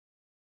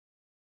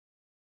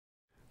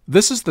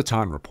This is the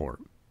Tan Report.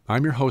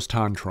 I'm your host,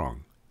 Han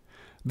Trung.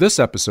 This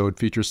episode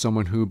features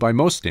someone who, by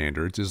most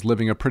standards, is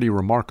living a pretty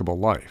remarkable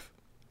life.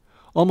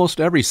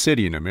 Almost every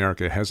city in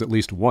America has at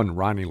least one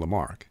Ronnie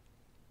Lamarque.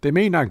 They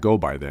may not go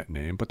by that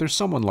name, but there's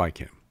someone like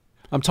him.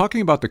 I'm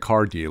talking about the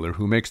car dealer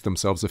who makes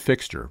themselves a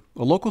fixture,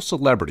 a local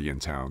celebrity in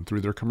town,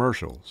 through their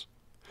commercials.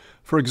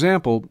 For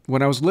example,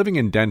 when I was living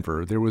in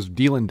Denver, there was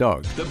Dealin'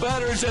 Doug. The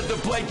batter's at the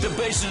plate, the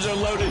bases are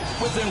loaded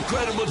with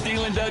incredible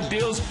Dealin' Doug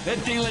deals at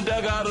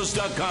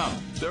DealinDougAutos.com.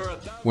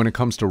 When it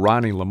comes to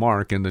Ronnie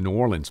Lamarque in the New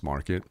Orleans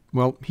market,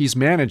 well, he's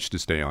managed to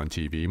stay on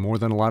TV more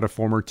than a lot of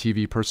former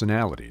TV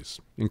personalities,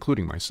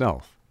 including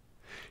myself.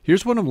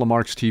 Here's one of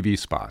Lamarque's TV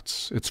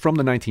spots. It's from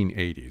the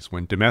 1980s,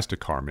 when domestic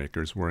car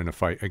makers were in a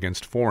fight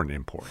against foreign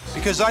imports.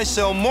 Because I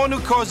sell more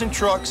new cars and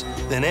trucks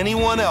than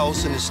anyone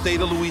else in the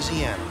state of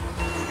Louisiana.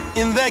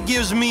 And that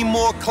gives me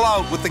more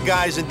clout with the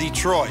guys in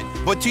Detroit.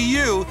 But to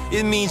you,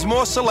 it means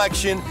more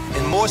selection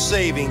and more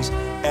savings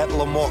at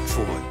Lamarque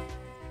Ford.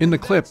 In the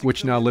clip,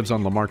 which now lives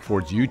on Lamarque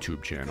Ford's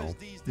YouTube channel,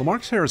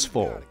 Lamarque's hair is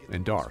full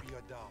and dark.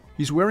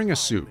 He's wearing a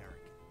suit.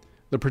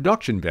 The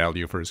production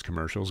value for his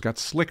commercials got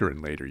slicker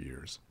in later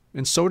years,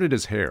 and so did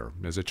his hair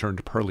as it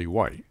turned pearly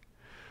white.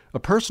 A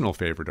personal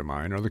favorite of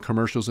mine are the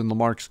commercials in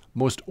Lamarque's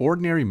Most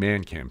Ordinary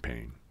Man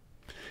campaign.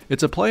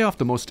 It's a play off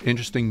the Most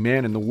Interesting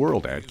Man in the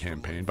World ad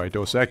campaign by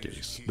Dos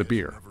Equis, the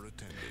beer.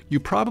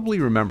 You probably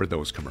remember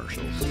those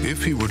commercials.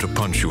 If he were to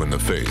punch you in the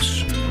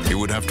face, you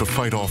would have to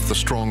fight off the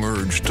strong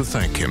urge to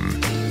thank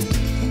him.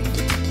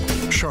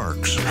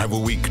 Sharks have a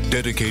week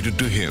dedicated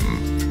to him.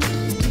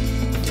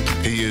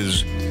 He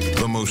is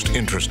the most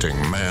interesting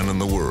man in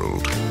the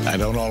world. I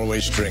don't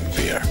always drink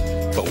beer,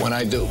 but when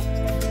I do,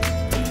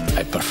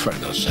 I prefer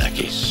Dos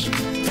Equis.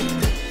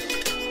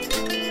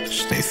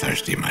 Stay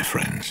thirsty, my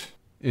friends.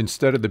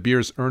 Instead of the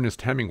beer's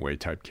Ernest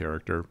Hemingway-type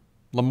character,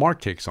 Lamarque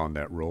takes on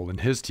that role in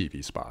his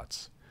TV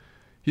spots.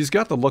 He's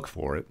got the look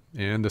for it,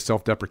 and the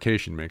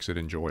self-deprecation makes it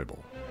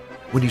enjoyable.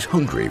 When he's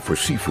hungry for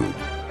seafood,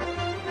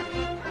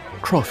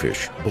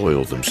 crawfish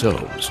boil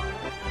themselves.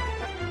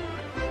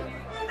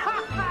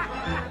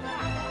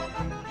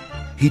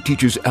 He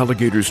teaches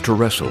alligators to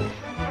wrestle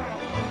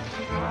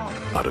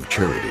out of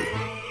charity.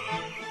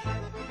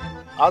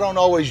 I don't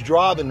always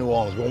drive in New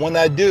Orleans, but when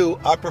I do,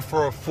 I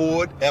prefer a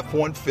Ford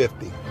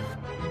F-150.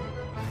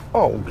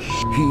 Oh,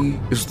 he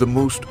is the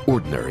most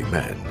ordinary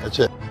man. That's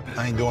it.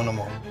 I ain't doing no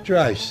more.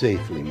 Drive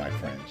safely, my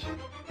friends.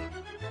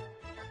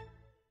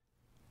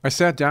 I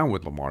sat down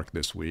with Lamarque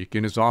this week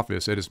in his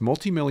office at his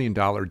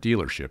multi-million-dollar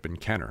dealership in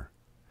Kenner.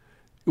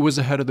 It was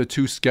ahead of the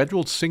two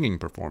scheduled singing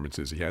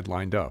performances he had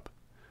lined up.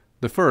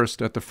 The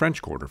first at the French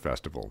Quarter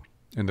Festival,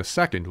 and the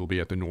second will be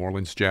at the New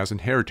Orleans Jazz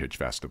and Heritage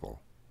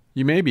Festival.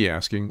 You may be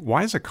asking,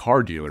 why is a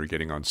car dealer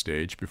getting on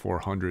stage before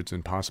hundreds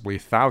and possibly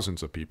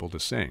thousands of people to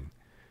sing?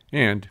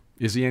 And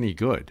is he any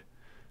good?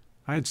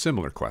 I had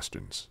similar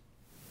questions.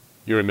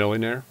 You're a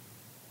millionaire?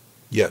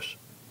 Yes.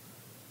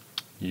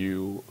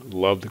 You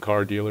love the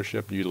car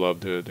dealership? You love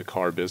the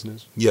car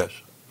business? Yes.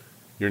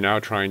 You're now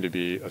trying to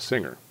be a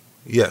singer?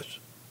 Yes.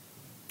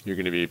 You're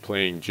going to be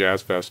playing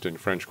Jazz Fest and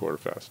French Quarter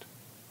Fest?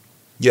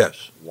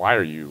 Yes. Why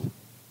are you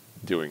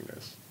doing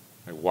this?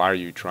 Like, why are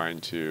you trying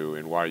to,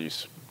 and why are you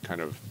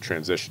kind of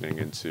transitioning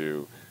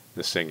into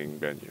the singing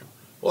venue?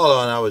 Well,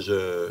 when I was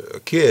a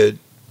kid,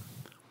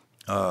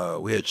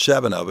 we had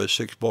 7 of us,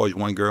 6 boys,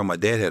 1 girl. My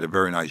dad had a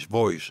very nice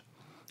voice.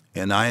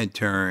 And I, in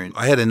turn,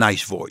 I had a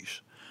nice voice.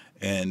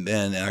 And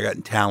then I got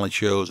in talent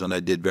shows, and I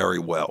did very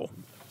well.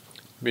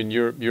 I mean,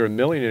 you're a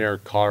millionaire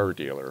car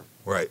dealer.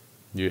 Right.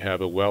 You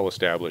have a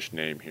well-established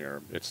name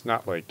here. It's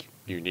not like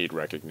you need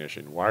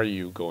recognition. Why are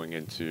you going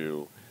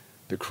into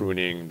the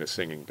crooning, the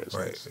singing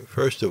business? Right.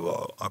 First of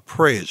all, I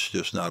pray it's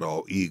just not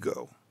all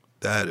ego.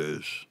 That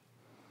is,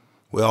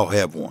 we all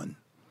have one.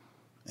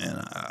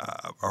 And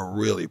I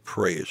really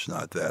pray it's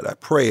not that. I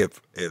pray if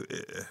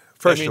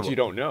first that means of all, you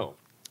don't know.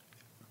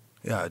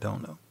 Yeah, I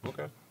don't know.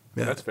 Okay.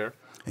 Yeah. That's fair.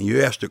 And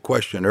you asked a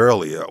question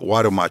earlier,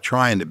 what am I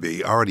trying to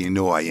be? I already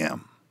knew I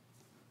am.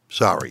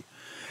 Sorry.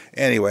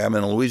 Anyway, I'm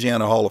in the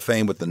Louisiana Hall of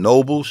Fame with the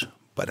Nobles,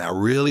 but I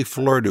really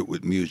flirted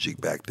with music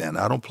back then.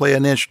 I don't play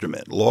an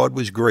instrument. Lord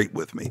was great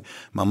with me.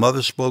 My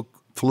mother spoke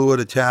fluent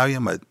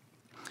Italian. My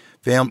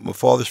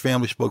father's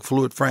family spoke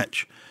fluent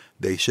French.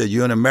 They said,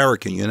 you're an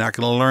American. You're not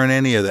going to learn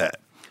any of that.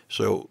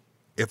 So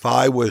if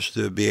I was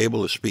to be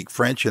able to speak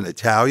French and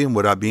Italian,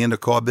 would I be in the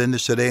car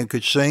business today and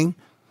could sing?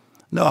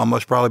 No, I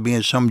must probably be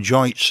in some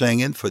joint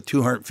singing for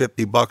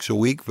 $250 a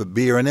week for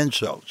beer and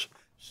insults.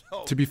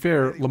 To be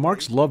fair,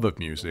 Lamarque's love of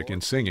music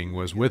and singing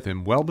was with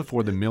him well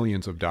before the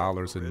millions of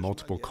dollars in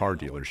multiple car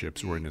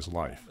dealerships were in his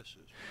life.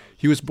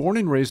 He was born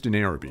and raised in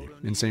Araby,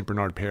 in St.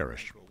 Bernard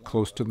Parish,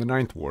 close to the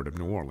 9th Ward of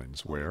New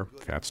Orleans, where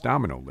Fats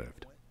Domino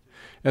lived.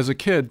 As a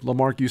kid,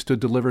 Lamarque used to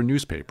deliver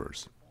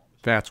newspapers.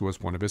 Fats was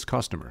one of his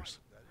customers.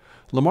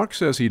 Lamarque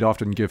says he'd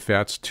often give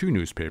Fats 2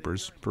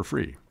 newspapers for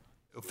free.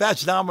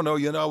 Fats Domino,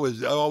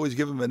 I always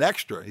give him an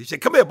extra. He said,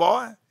 come here,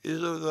 boy. He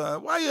said,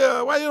 why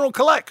you don't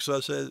collect? So I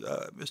said,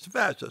 Mr.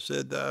 Fats, I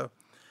said,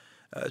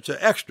 It's an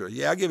extra.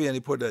 Yeah, I'll give you. And he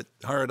put a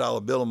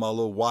 $100 bill in my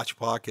little watch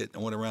pocket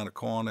and went around the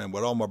corner. And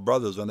with all my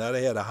brothers on that, I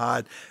had to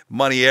hide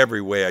money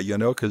everywhere, you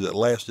know, because it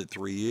lasted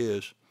 3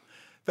 years.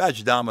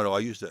 Fats Domino,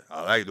 I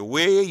like the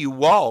way you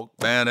walk.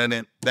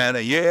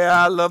 Yeah,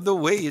 I love the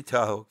way you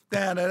talk.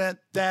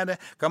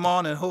 Come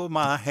on and hold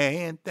my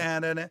hand.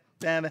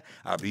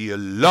 I'll be a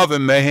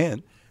loving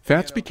man.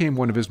 Fats became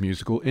one of his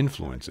musical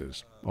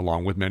influences,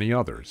 along with many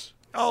others.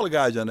 All the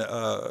guys on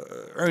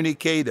Ernie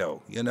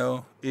Cato, you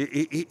know,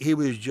 he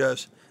was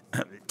just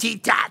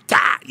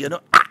tee-ta-ta, you know,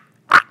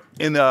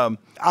 And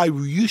I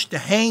used to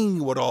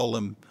hang with all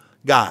them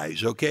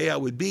guys, okay? I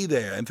would be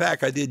there. In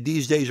fact, I did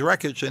These Days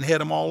Records and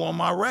had them all on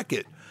my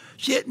record.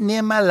 Sitting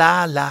in my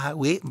la-la,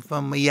 waiting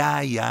for my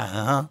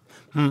ya-ya,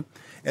 And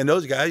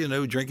those guys, you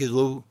know, drink his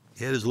little,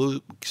 he had his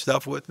little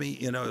stuff with me,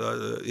 you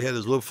know, he had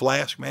his little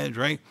flask, man,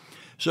 drink.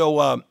 So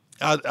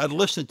I'd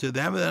listen to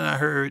them, and then I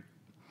heard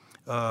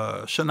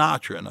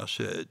Sinatra, and I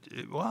said,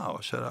 wow,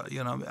 I said,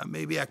 you know,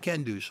 maybe I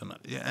can do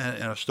Sinatra.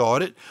 And I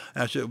started,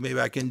 and I said, maybe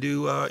I can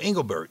do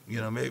Engelbert, you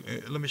know,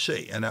 maybe, let me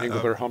see. And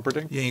Engelbert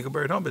Humperdinck? Yeah,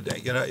 Engelbert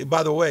Humperdinck. You know,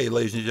 by the way,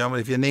 ladies and gentlemen,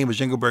 if your name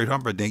was Engelbert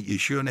Humperdinck, you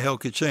sure in the hell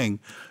could sing,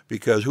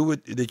 because who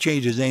would, they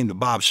changed his name to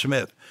Bob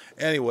Smith.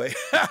 Anyway.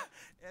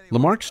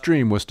 Lamarque's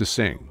dream was to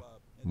sing.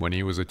 When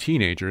he was a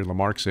teenager,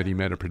 Lamarque said he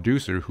met a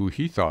producer who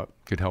he thought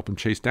could help him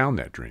chase down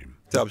that dream.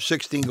 So I was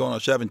 16 going on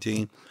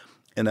 17.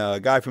 And a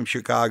guy from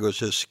Chicago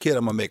says, kid,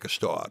 I'm going to make a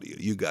star out of you.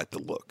 You got the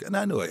look. And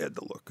I knew I had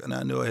the look. And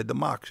I knew I had the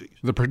moxie.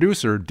 The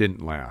producer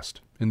didn't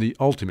last, in the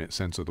ultimate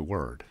sense of the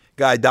word.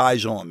 Guy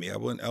dies on me. I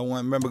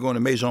remember going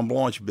to Maison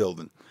Blanche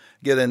building,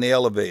 get in the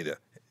elevator.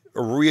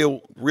 A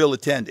real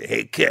attendant.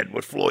 Hey, kid,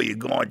 what floor you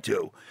going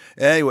to?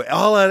 Anyway,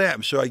 all of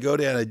that. So I go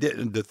there, and I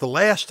did. The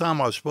last time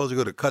I was supposed to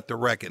go to cut the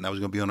record, and I was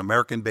going to be on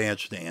American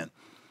Bandstand.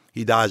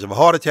 He dies of a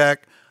heart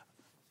attack.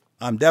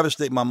 I'm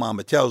devastated. My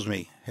mama tells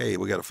me, hey,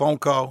 we got a phone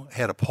call.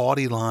 Had a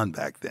party line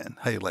back then.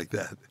 Hey, like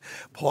that.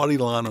 Party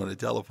line on the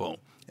telephone.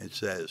 It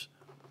says,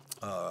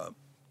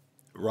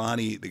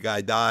 Ronnie, the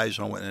guy dies.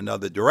 I went in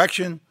another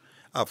direction.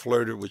 I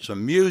flirted with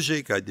some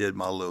music. I did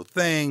my little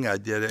thing. I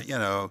did it, you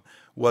know.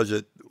 Was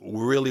it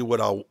really what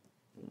I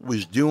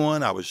was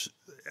doing? I was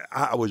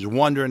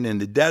wandering in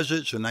the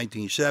deserts in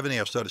 1970.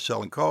 I started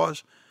selling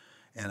cars,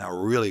 and I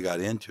really got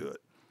into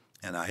it.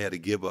 And I had to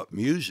give up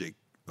music.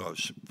 I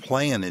was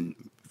playing in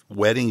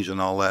weddings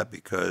and all that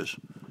because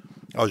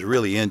I was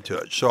really into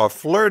it. So I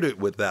flirted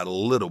with that a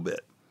little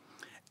bit.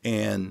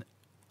 And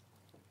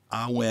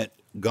I went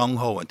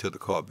gung-ho into the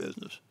car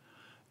business.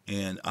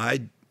 And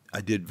I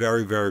did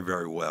very, very,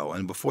 very well.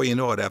 And before you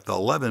know it, after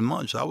 11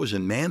 months, I was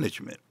in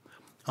management.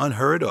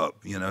 Unheard of,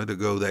 you know, to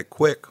go that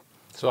quick.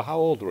 So how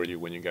old were you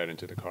when you got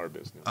into the car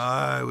business?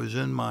 I was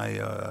in my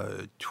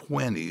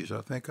 20s. I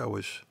think I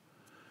was,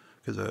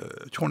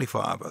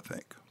 25, I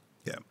think.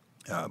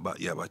 Yeah,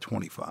 by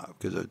 25.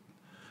 Because I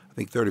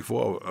think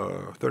 35,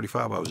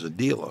 I was a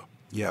dealer.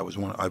 Yeah, I was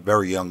a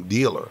very young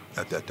dealer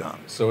at that time.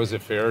 So is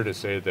it fair to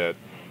say that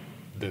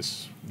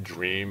this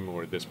dream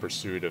or this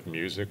pursuit of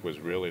music was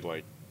really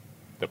like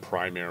the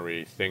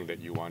primary thing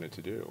that you wanted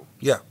to do?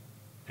 Yeah.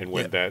 And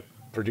when that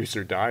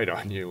producer died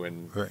on you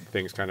and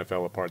things kind of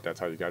fell apart, that's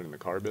how you got in the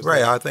car business?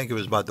 Right, I think it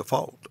was by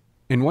default.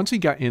 And once he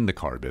got in the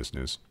car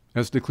business,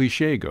 as the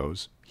cliche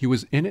goes, he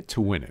was in it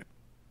to win it.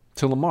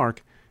 To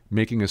Lamarque,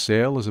 making a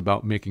sale is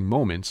about making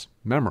moments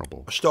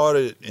memorable. I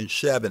started in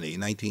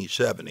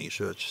 1970,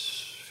 so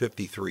it's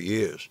 53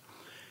 years.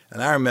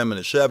 And I remember in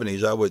the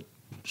 70s, I would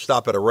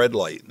stop at a red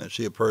light and I'd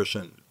see a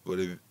person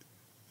with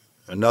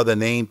another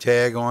name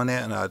tag on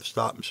it, and I'd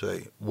stop and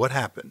say, what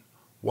happened?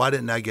 Why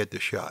didn't I get the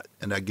shot?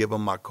 And I'd give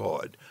them my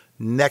card.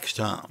 Next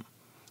time.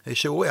 They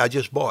said, wait, I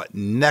just bought.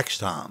 Next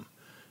time.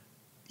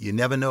 You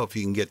never know if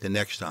you can get the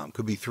next time.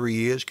 Could be 3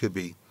 years, could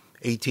be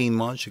 18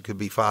 months, it could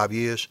be 5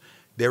 years.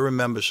 They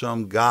remember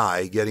some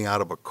guy getting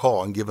out of a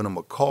car and giving them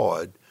a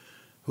card.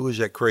 Who is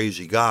that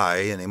crazy guy?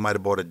 And they might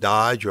have bought a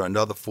Dodge or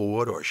another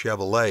Ford or a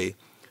Chevrolet.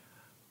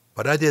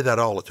 But I did that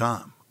all the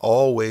time.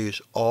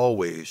 Always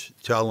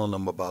telling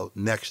them about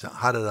next time.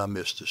 How did I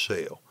miss the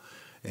sale?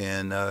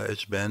 And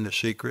it's been a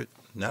secret.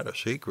 Not a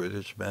secret.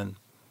 It's been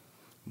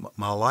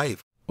my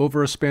life.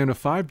 Over a span of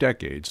 5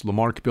 decades,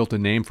 Lamarque built a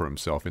name for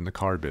himself in the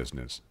car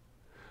business.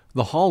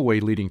 The hallway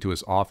leading to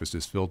his office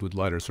is filled with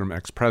letters from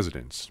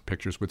ex-presidents,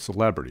 pictures with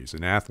celebrities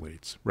and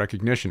athletes,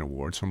 recognition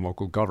awards from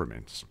local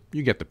governments.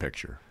 You get the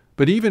picture.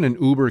 But even an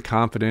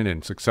uber-confident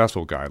and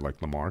successful guy like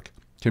Lamarque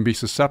can be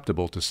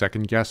susceptible to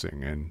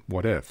second-guessing and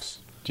what-ifs.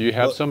 Do you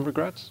have some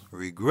regrets?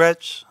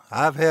 Regrets?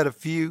 I've had a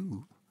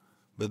few,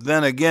 but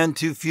then again,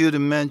 too few to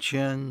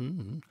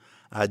mention.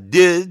 I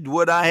did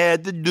what I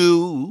had to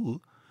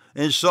do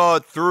and saw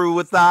it through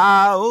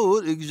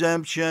without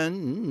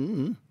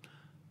exemption.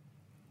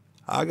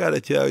 I got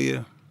to tell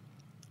you,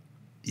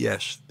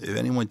 yes, if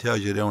anyone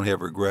tells you they don't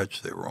have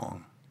regrets, they're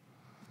wrong.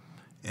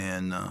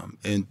 And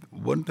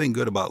one thing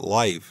good about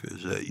life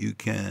is that you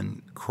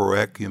can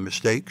correct your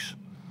mistakes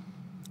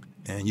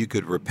and you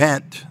could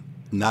repent,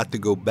 not to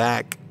go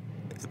back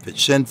if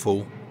it's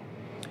sinful.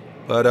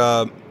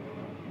 But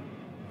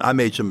I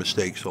made some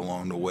mistakes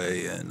along the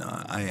way, and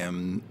I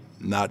am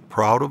not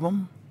proud of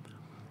them,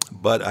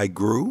 but I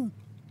grew,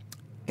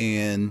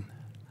 and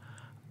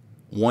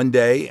one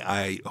day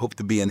I hope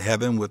to be in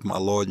heaven with my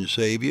Lord and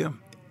Savior.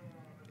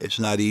 It's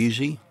not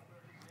easy,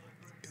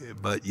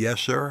 but yes,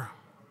 sir,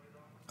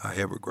 I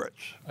have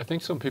regrets. I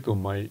think some people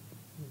might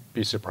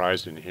be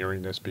surprised in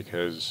hearing this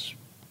because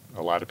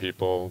a lot of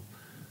people,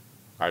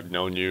 I've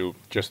known you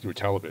just through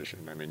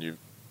television. I mean, you've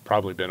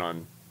probably been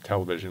on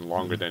television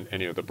longer than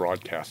any of the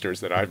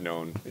broadcasters that I've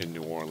known in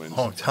New Orleans.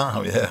 Long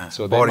time, yeah.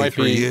 So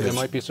 43 years. they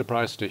might be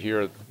surprised to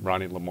hear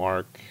Ronnie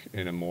Lamarque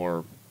in a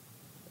more,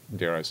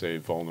 dare I say,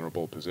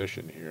 vulnerable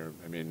position here.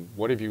 I mean,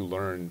 what have you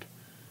learned?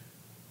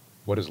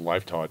 What has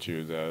life taught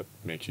you that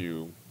makes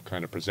you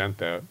kind of present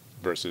that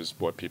versus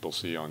what people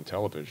see on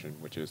television,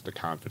 which is the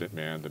confident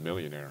man, the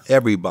millionaire?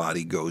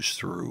 Everybody goes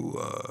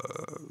through.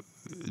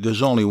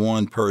 There's only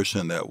one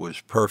person that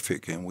was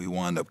perfect, and we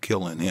wound up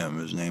killing him.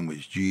 His name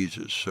was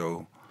Jesus.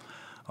 So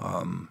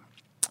I'm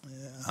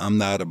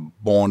not a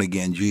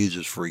born-again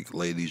Jesus freak,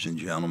 ladies and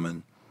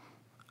gentlemen.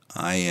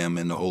 I am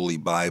in the Holy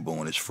Bible,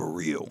 and it's for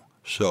real.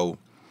 So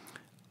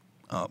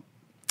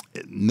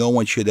no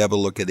one should ever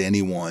look at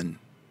anyone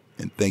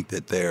and think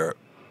that they're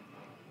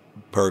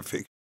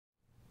perfect.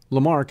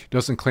 Lamarque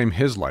doesn't claim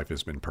his life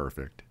has been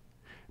perfect.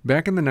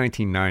 Back in the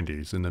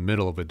 1990s, in the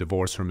middle of a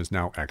divorce from his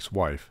now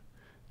ex-wife,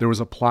 there was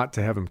a plot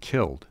to have him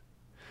killed.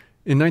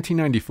 In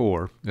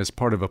 1994, as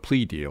part of a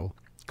plea deal,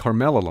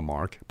 Carmela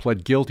Lamarque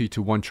pled guilty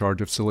to one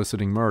charge of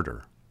soliciting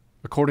murder.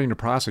 According to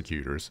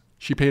prosecutors,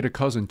 she paid a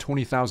cousin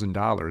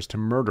 $20,000 to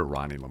murder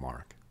Ronnie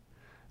Lamarque.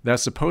 That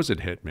supposed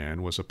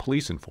hitman was a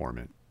police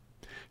informant.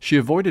 She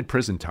avoided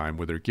prison time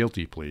with her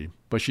guilty plea,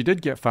 but she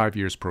did get 5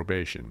 years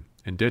probation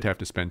and did have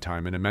to spend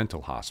time in a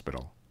mental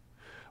hospital.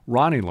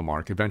 Ronnie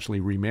Lamarque eventually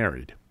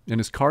remarried, and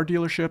his car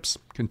dealerships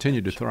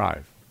continued to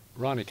thrive.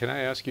 Ronnie, can I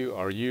ask you,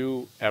 are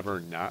you ever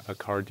not a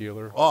car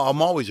dealer? Oh,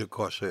 I'm always a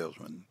car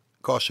salesman.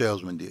 Car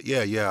salesman deal.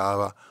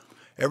 Yeah.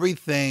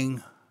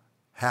 Everything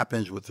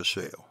happens with the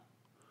sale.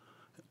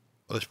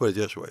 Let's put it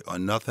this way, or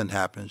nothing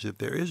happens if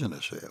there isn't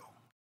a sale.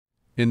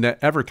 In that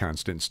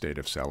ever-constant state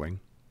of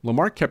selling,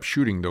 Lamarque kept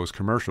shooting those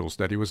commercials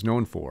that he was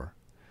known for.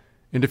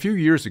 And a few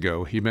years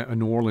ago, he met a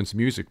New Orleans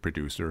music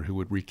producer who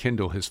would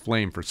rekindle his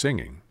flame for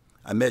singing.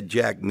 I met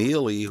Jack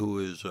Mealy, who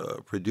is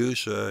a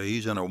producer.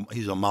 He's a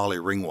Molly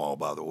Ringwald,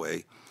 by the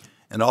way.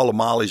 And all the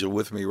Mollies are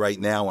with me right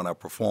now when I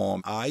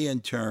perform. I, in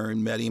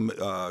turn, met him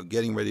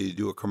getting ready to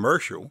do a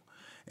commercial.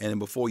 And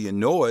before you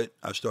know it,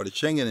 I started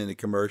singing in the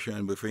commercial.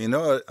 And before you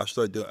know it, I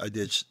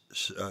did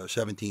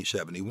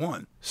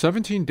 1771.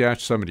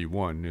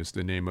 17-71 is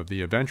the name of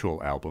the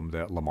eventual album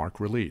that Lamarque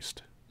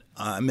released.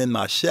 I'm in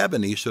my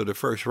 70s, so the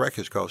first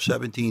record's called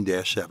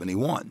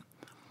 17-71.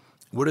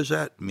 What does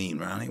that mean,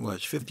 Ronnie? Well,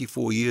 it's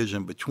 54 years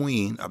in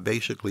between. I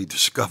basically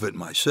discovered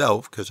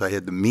myself because I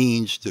had the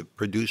means to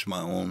produce my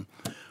own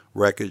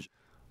records.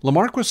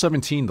 Lamarque was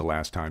 17 the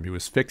last time he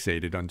was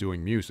fixated on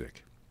doing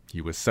music.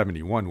 He was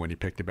 71 when he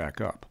picked it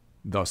back up,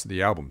 thus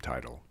the album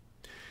title.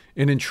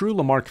 And in true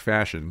Lamarque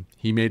fashion,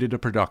 he made it a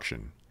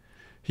production.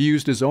 He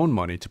used his own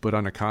money to put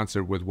on a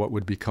concert with what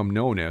would become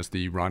known as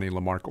the Ronnie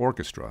Lamarque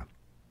Orchestra.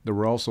 There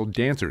were also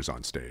dancers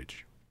on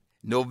stage.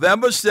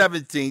 November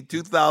 17,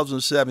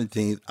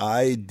 2017,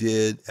 I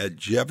did at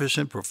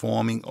Jefferson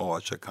Performing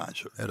Arts a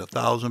concert at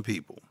 1,000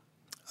 people.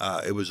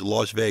 It was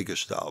Las Vegas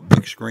style,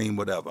 big screen,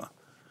 whatever.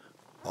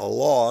 I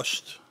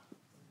lost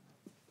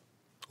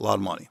a lot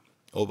of money,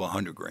 over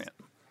 $100,000.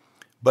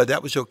 But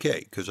that was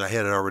okay because I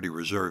had it already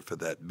reserved for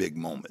that big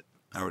moment.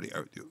 I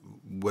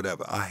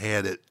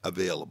had it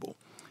available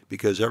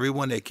because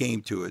everyone that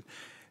came to it,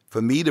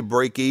 for me to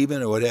break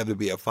even, it would have to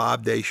be a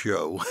 5-day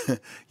show,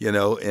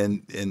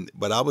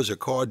 but I was a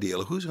car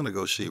dealer. Who's going to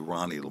go see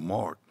Ronnie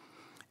Lamarque?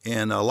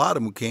 And a lot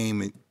of them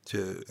came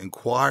to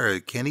inquire,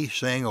 can he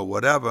sing or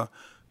whatever?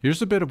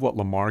 Here's a bit of what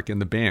Lamarque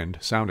and the band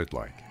sounded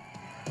like.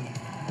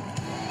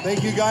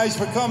 Thank you guys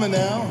for coming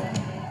now.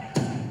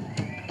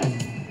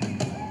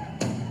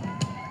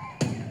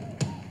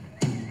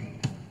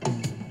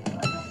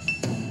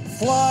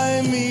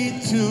 Fly me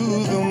to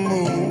the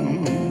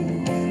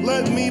moon,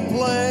 let me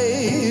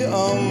play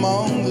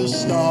among the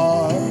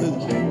stars.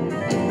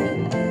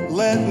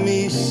 Let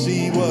me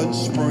see what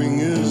spring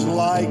is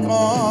like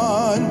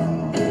on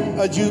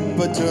a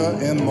Jupiter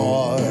and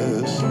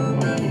Mars.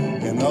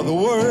 In other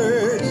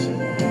words,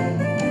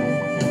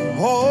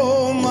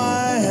 hold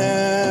my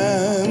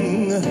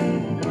hand.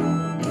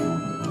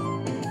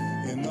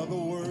 In other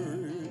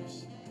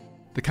words.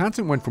 The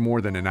concert went for more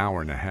than an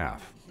hour and a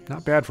half.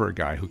 Not bad for a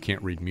guy who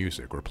can't read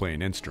music or play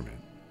an instrument.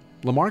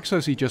 Lamarque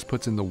says he just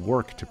puts in the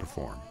work to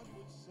perform.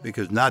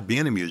 Because not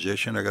being a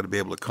musician, I got to be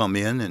able to come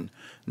in and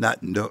not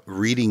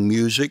reading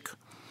music.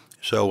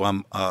 So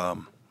I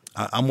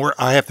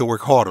have to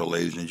work harder,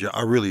 ladies and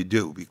gentlemen. I really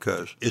do,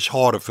 because it's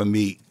harder for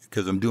me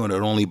because I'm doing it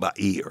only by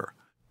ear.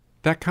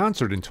 That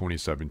concert in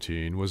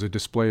 2017 was a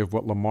display of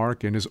what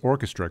Lamarque and his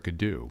orchestra could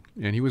do,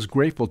 and he was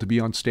grateful to be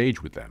on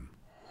stage with them.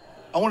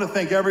 I want to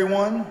thank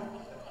everyone,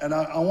 and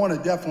I want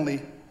to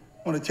definitely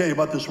I want to tell you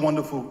about this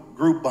wonderful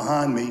group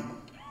behind me.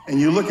 And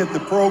you look at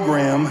the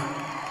program,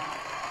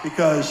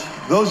 because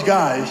those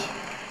guys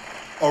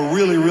are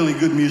really, really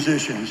good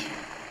musicians.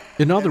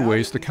 In other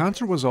ways, the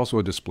concert was also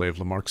a display of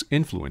Lamarque's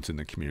influence in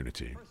the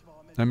community.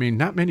 I mean,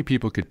 not many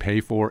people could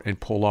pay for and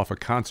pull off a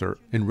concert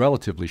in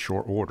relatively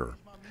short order,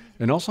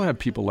 and also have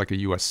people like a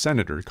U.S.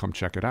 Senator come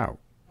check it out.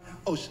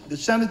 Oh, did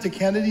Senator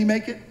Kennedy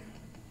make it?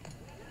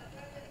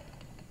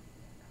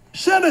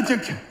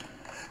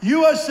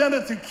 U.S.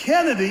 Senator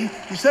Kennedy,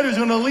 he said he was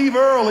going to leave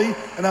early,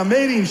 and I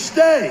made him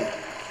stay.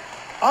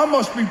 I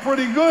must be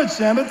pretty good,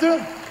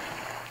 Senator.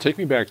 Take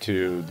me back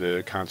to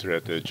the concert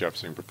at the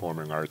Jefferson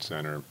Performing Arts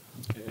Center.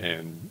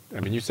 And,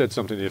 I mean, you said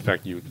something to the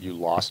effect you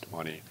lost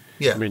money.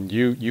 Yeah. I mean,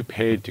 you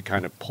paid to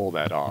kind of pull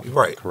that off,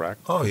 Right.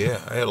 correct? Oh,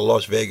 yeah. I had a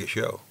Las Vegas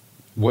show.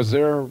 Was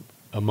there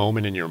a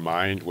moment in your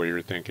mind where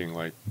you're thinking,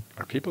 like,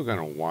 are people going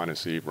to want to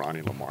see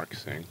Ronnie Lamarque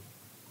sing?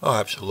 Oh,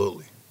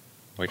 absolutely.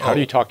 Like, how do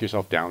you talk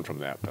yourself down from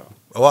that, though?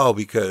 Well,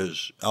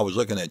 because I was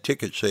looking at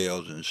ticket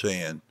sales and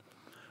saying,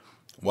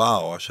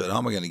 wow, I said, how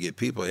am I going to get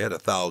people? They had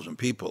 1,000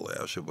 people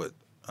there. I said, but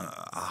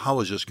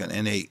how is this going to,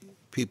 and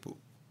people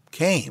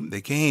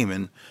they came,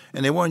 and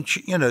they weren't,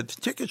 the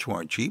tickets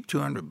weren't cheap,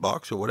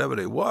 $200 or whatever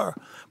they were,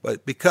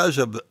 but because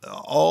of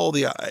all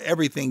the,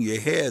 everything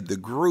you had, the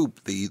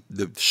group, the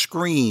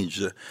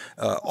screens,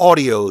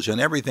 audios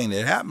and everything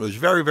that happened, it was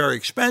very, very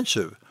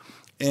expensive.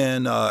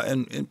 And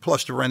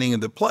plus the renting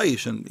of the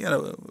place and,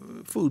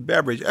 food,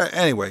 beverage.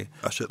 Anyway,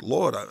 I said,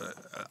 Lord,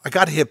 I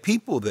got to have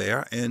people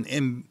there.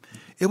 And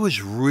it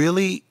was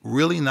really,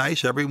 really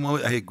nice.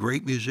 Everyone, I had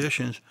great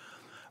musicians.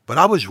 But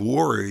I was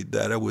worried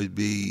that it wasn't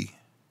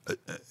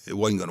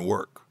going to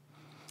work.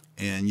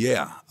 And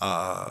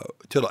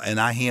and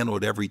I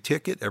handled every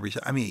ticket, I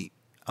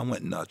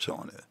went nuts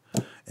on it.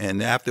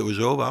 And after it was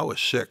over, I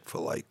was sick for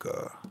like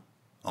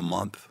a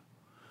month,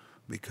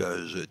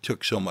 because it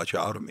took so much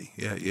out of me.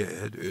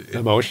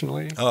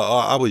 Emotionally?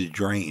 I was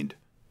drained.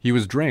 He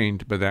was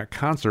drained, but that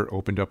concert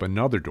opened up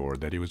another door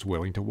that he was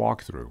willing to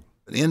walk through.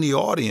 In the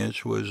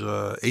audience was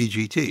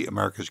AGT,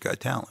 America's Got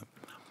Talent.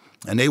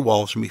 And they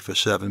waltzed me for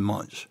 7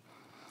 months.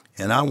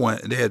 And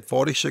they had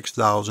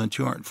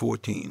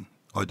 46,214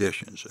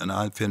 auditions, and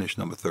I finished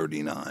number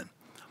 39.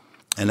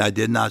 And I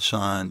did not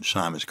sign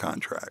Simon's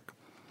contract.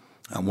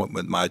 I went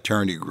with my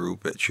attorney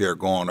group at Cher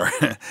Garner,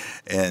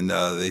 and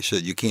they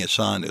said, you can't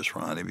sign this,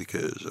 Ronnie,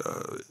 because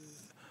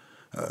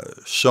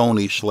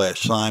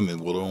Sony/Simon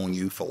will own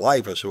you for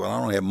life. I said, well,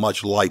 I don't have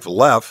much life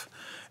left.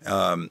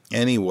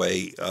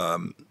 Anyway,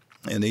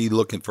 and they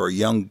looking for a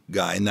young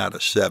guy, not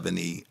a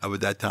 70. At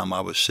that time,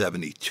 I was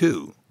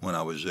 72 when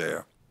I was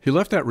there. He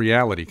left that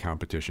reality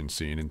competition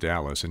scene in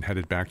Dallas and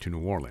headed back to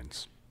New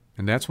Orleans.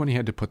 And that's when he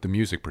had to put the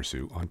music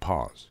pursuit on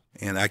pause.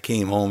 And I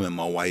came home, and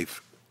my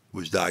wife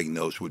was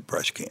diagnosed with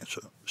breast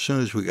cancer as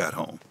soon as we got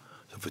home.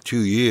 So for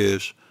 2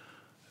 years,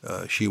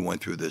 she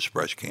went through this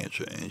breast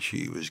cancer, and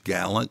she was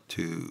gallant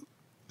through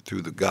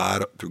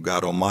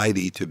God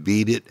Almighty to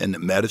beat it, and the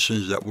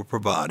medicines that were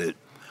provided.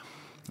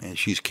 And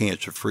she's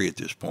cancer-free at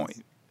this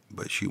point,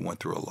 but she went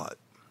through a lot.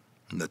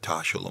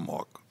 Natasha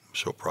Lamarque, I'm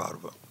so proud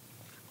of her.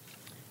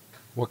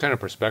 What kind of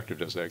perspective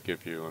does that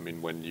give you? I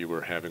mean, when you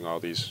were having all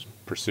these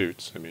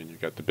pursuits, I mean, you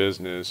got the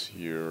business,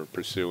 you're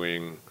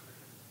pursuing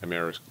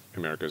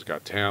America's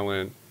Got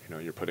Talent,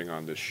 you're putting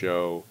on this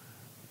show,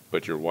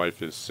 but your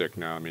wife is sick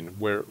now. I mean,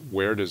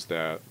 where does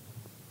that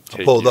take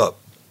you? I pulled up.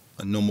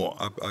 No more.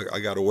 I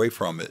got away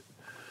from it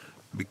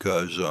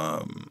because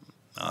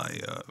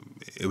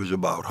it was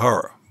about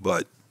her.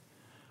 But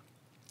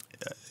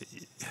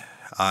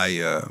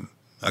I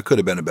could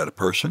have been a better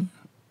person.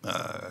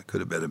 I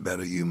could have been a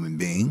better human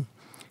being,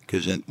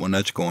 because when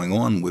that's going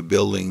on, we're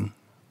building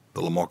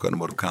the Lamarque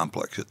Automotive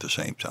Complex at the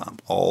same time.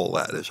 All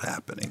that is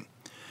happening,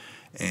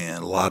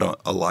 and a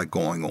lot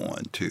going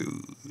on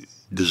to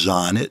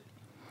design it,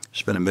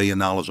 spend $1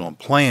 million on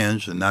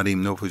plans, and not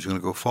even know if it's going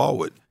to go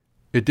forward.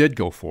 It did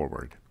go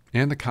forward,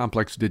 and the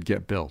complex did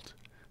get built.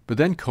 But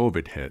then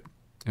COVID hit,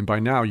 and by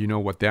now you know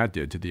what that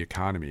did to the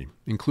economy,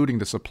 including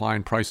the supply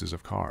and prices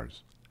of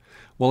cars.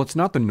 Well, it's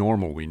not the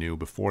normal we knew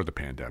before the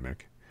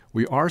pandemic.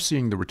 We are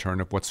seeing the return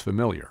of what's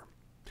familiar.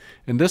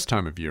 And this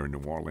time of year in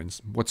New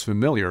Orleans, what's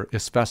familiar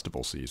is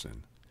festival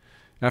season.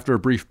 After a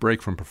brief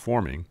break from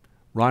performing,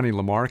 Ronnie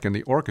Lamarque and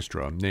the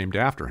orchestra named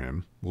after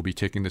him will be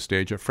taking the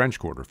stage at French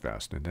Quarter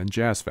Fest and then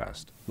Jazz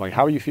Fest. Like,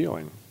 how are you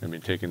feeling? I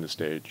mean, taking the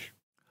stage.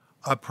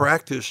 I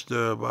practiced,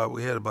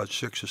 we had about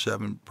 6 or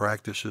 7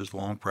 practices,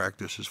 long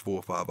practices, 4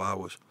 or 5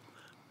 hours.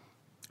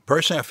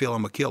 Personally, I feel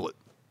I'm going to kill it.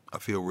 I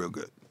feel real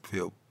good. I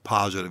feel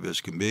positive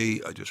as can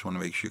be. I just want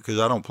to make sure, because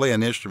I don't play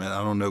an instrument.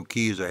 I don't know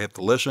keys. I have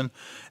to listen.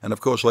 And, of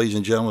course, ladies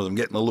and gentlemen, I'm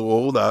getting a little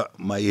old.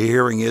 My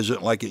hearing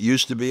isn't like it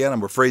used to be, and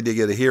I'm afraid to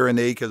get a hearing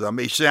aid because I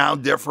may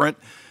sound different.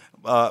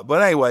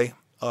 But anyway,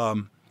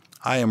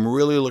 I am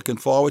really looking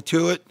forward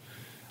to it.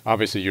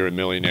 Obviously, you're a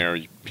millionaire.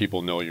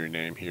 People know your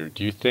name here.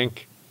 Do you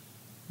think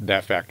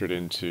that factored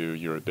into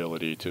your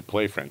ability to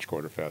play French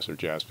Quarter Fest or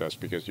Jazz Fest,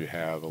 because you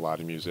have a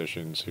lot of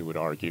musicians who would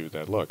argue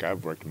that, look,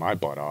 I've worked my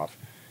butt off,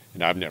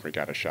 And I've never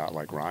got a shot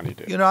like Ronnie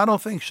did. You know, I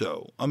don't think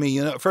so. I mean,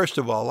 you know, first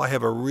of all, I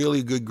have a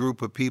really good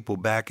group of people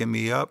backing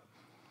me up.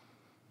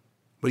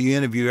 But you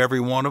interview every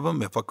one of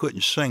them. If I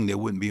couldn't sing, they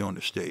wouldn't be on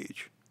the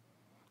stage.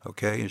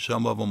 Okay? And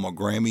some of them are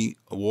Grammy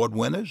Award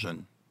winners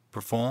and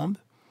performed.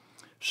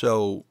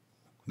 So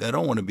they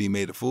don't want to be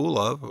made a fool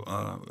of.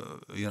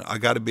 You know, I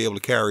got to be able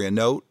to carry a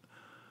note.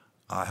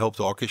 I helped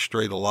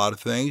orchestrate a lot of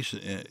things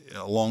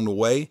along the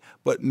way,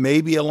 but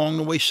maybe along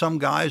the way some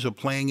guys are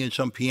playing in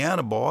some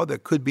piano bar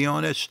that could be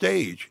on that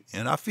stage,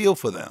 and I feel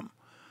for them.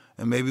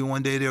 And maybe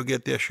one day they'll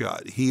get their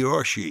shot, he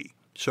or she.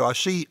 So I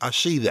see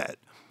that.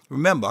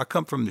 Remember, I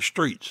come from the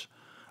streets.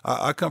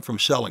 I come from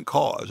selling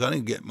cars. I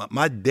didn't get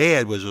my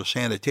dad was a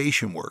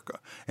sanitation worker,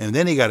 and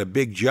then he got a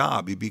big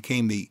job. He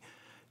became the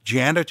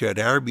janitor at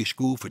Araby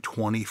School for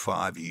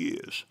 25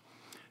 years.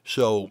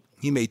 So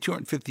he made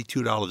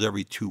 $252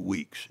 every 2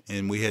 weeks,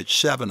 and we had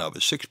 7 of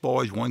us, 6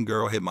 boys, 1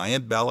 girl. I had my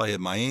Aunt Bella, I had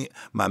my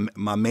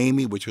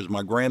Mamie, which was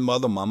my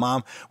grandmother, my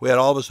mom. We had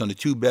all of us in a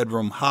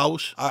 2-bedroom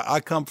house. I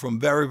come from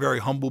very, very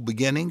humble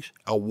beginnings.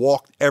 I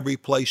walked every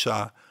place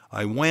I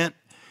went,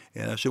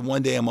 and I said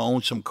one day I'm going to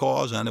own some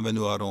cars. I never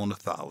knew I'd own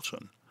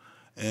 1,000.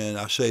 And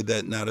I say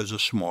that not as a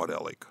smart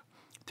aleck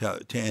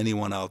to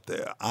anyone out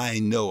there. I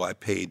know I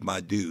paid my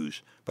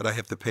dues, but I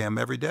have to pay them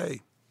every day.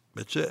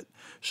 That's it.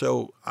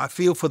 So I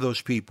feel for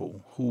those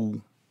people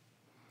who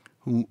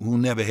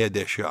never had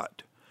their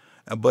shot.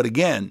 But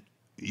again,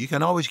 you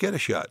can always get a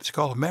shot. It's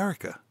called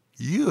America.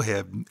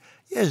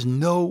 There's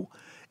no,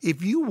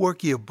 if you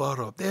work your butt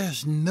up,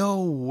 there's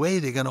no way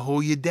they're going to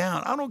hold you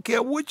down. I don't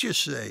care what you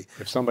say.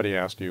 If somebody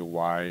asked you,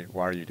 why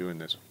are you doing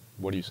this,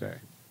 what do you say?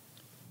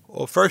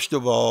 Well, first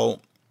of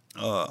all,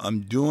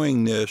 I'm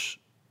doing this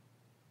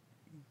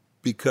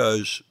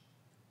because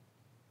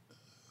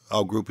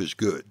our group is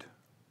good.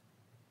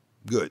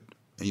 Good.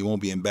 And you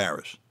won't be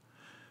embarrassed.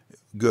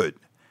 Good.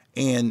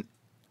 And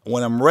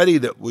when I'm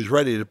was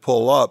ready to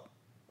pull up,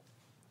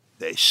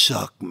 they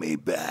sucked me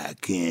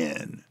back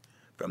in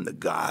from The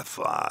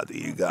Godfather.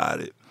 You got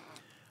it.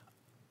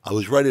 I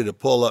was ready to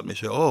pull up and they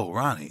said, oh,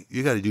 Ronnie,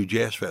 you got to do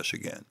Jazz Fest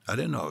again. I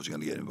didn't know I was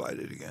going to get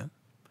invited again.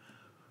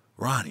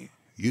 Ronnie,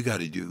 you got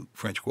to do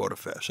French Quarter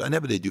Fest. I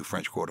never did do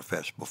French Quarter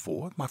Fest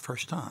before. My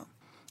first time.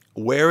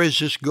 Where is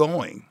this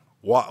going?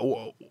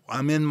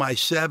 I'm in my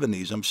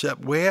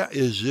 70s. Where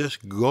is this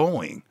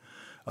going?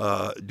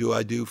 Do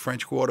I do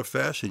French Quarter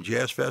Fest and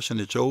Jazz Fest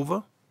and it's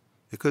over?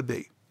 It could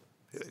be.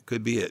 It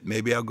could be it.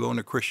 Maybe I'll go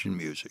into Christian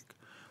music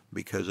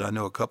because I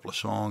know a couple of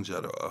songs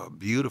that are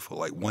beautiful,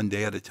 like One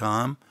Day at a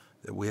Time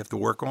that we have to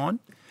work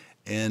on.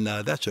 And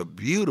that's a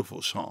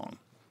beautiful song.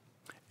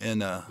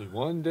 And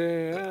One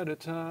day at a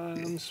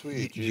time,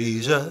 sweet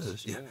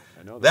Jesus. Yeah,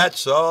 I know that.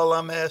 That's all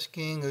I'm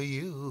asking of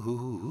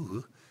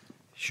you.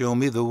 Show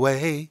me the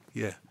way.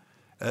 Yeah.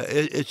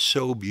 It's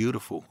so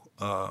beautiful.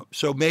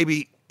 So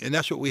maybe, and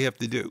that's what we have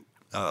to do.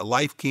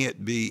 Life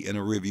can't be in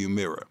a rearview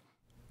mirror.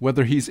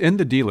 Whether he's in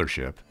the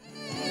dealership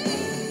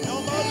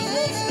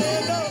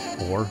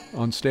or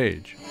on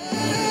stage.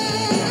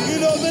 You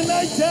know the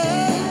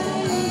nighttime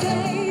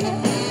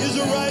is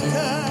the right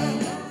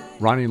time.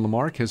 Ronnie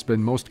Lamarque has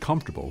been most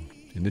comfortable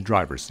in the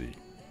driver's seat.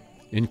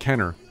 In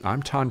Kenner,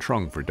 I'm Ton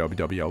Trung for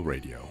WWL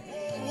Radio.